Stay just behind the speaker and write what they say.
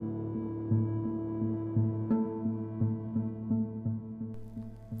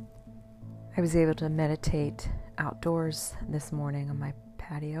I was able to meditate outdoors this morning on my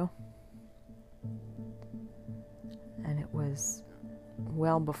patio, and it was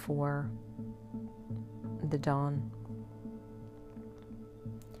well before the dawn,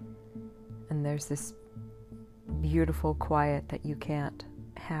 and there's this beautiful quiet that you can't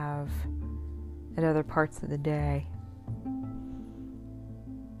have at other parts of the day,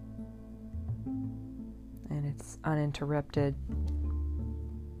 and it's uninterrupted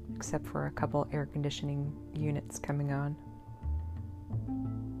except for a couple air conditioning units coming on.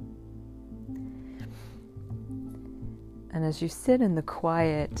 And as you sit in the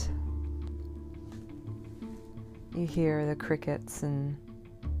quiet, you hear the crickets and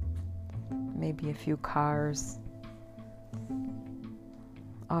maybe a few cars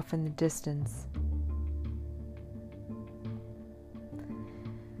off in the distance.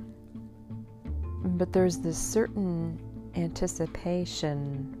 But there's this certain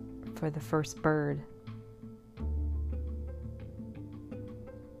anticipation for the first bird.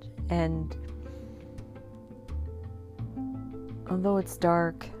 And although it's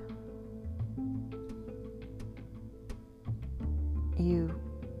dark, you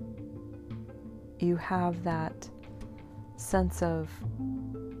have that sense of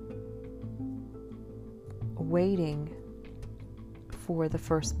waiting for the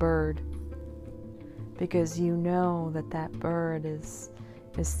first bird, because you know that that bird is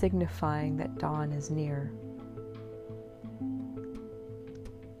signifying that dawn is near.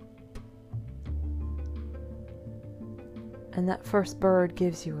 And that first bird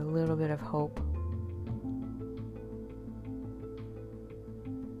gives you a little bit of hope.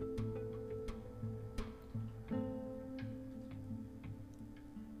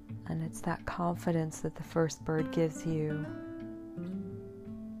 And it's that confidence that the first bird gives you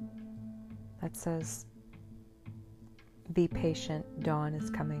that says, be patient, dawn is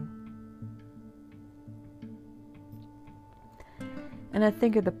coming. And I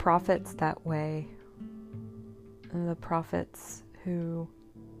think of the prophets that way, and the prophets who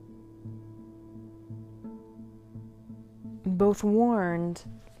both warned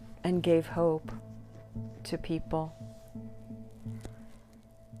and gave hope to people.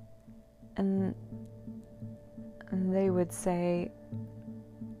 And they would say,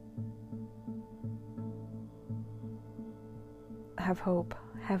 have hope,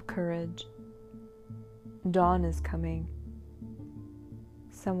 have courage. Dawn is coming.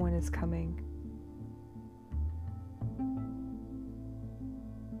 Someone is coming.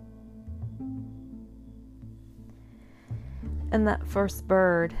 And that first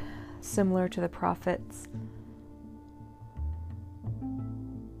bird, similar to the prophets,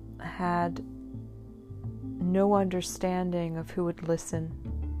 had no understanding of who would listen.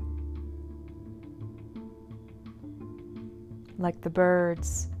 Like the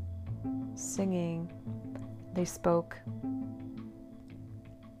birds singing, they spoke.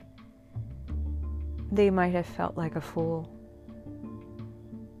 They might have felt like a fool,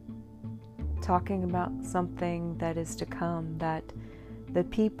 talking about something that is to come, that the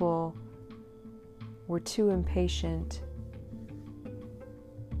people were too impatient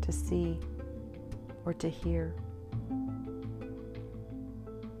to see or to hear.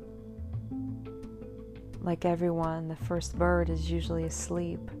 Like everyone, the first bird is usually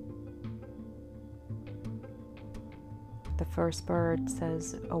asleep. The first bird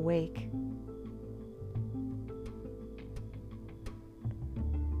says, awake.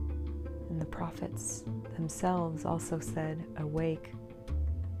 And the prophets themselves also said, awake,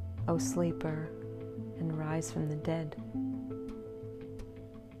 O sleeper, and rise from the dead.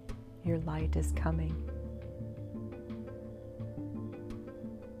 Your light is coming.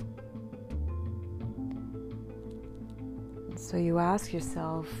 So you ask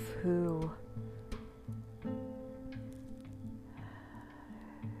yourself, who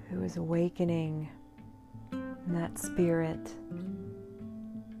is awakening in that spirit?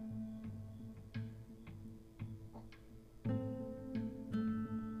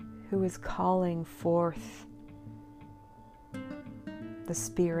 Who is calling forth the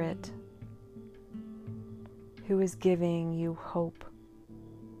Spirit? Who is giving you hope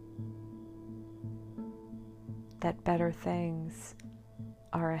that better things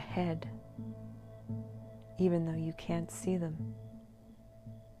are ahead, even though you can't see them?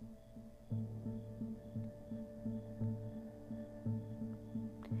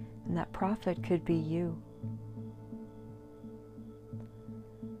 And that prophet could be you.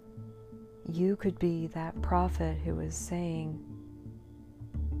 You could be that prophet who is saying,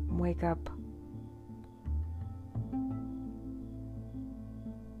 wake up.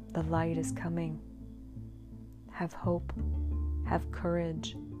 The light is coming. Have hope. Have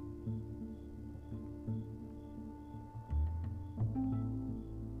courage.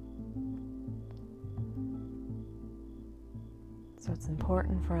 it's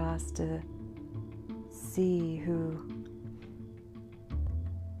important for us to see who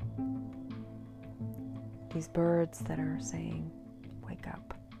these birds that are saying, wake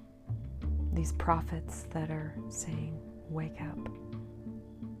up, these prophets that are saying, wake up,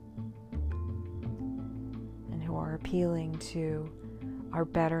 and who are appealing to our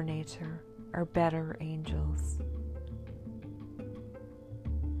better nature, our better angels,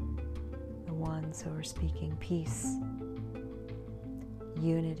 the ones who are speaking peace,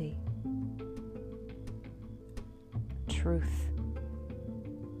 unity, truth,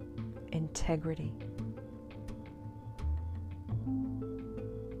 integrity.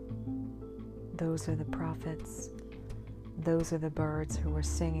 Those are the prophets. Those are the birds who are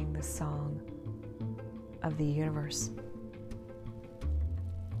singing the song of the universe.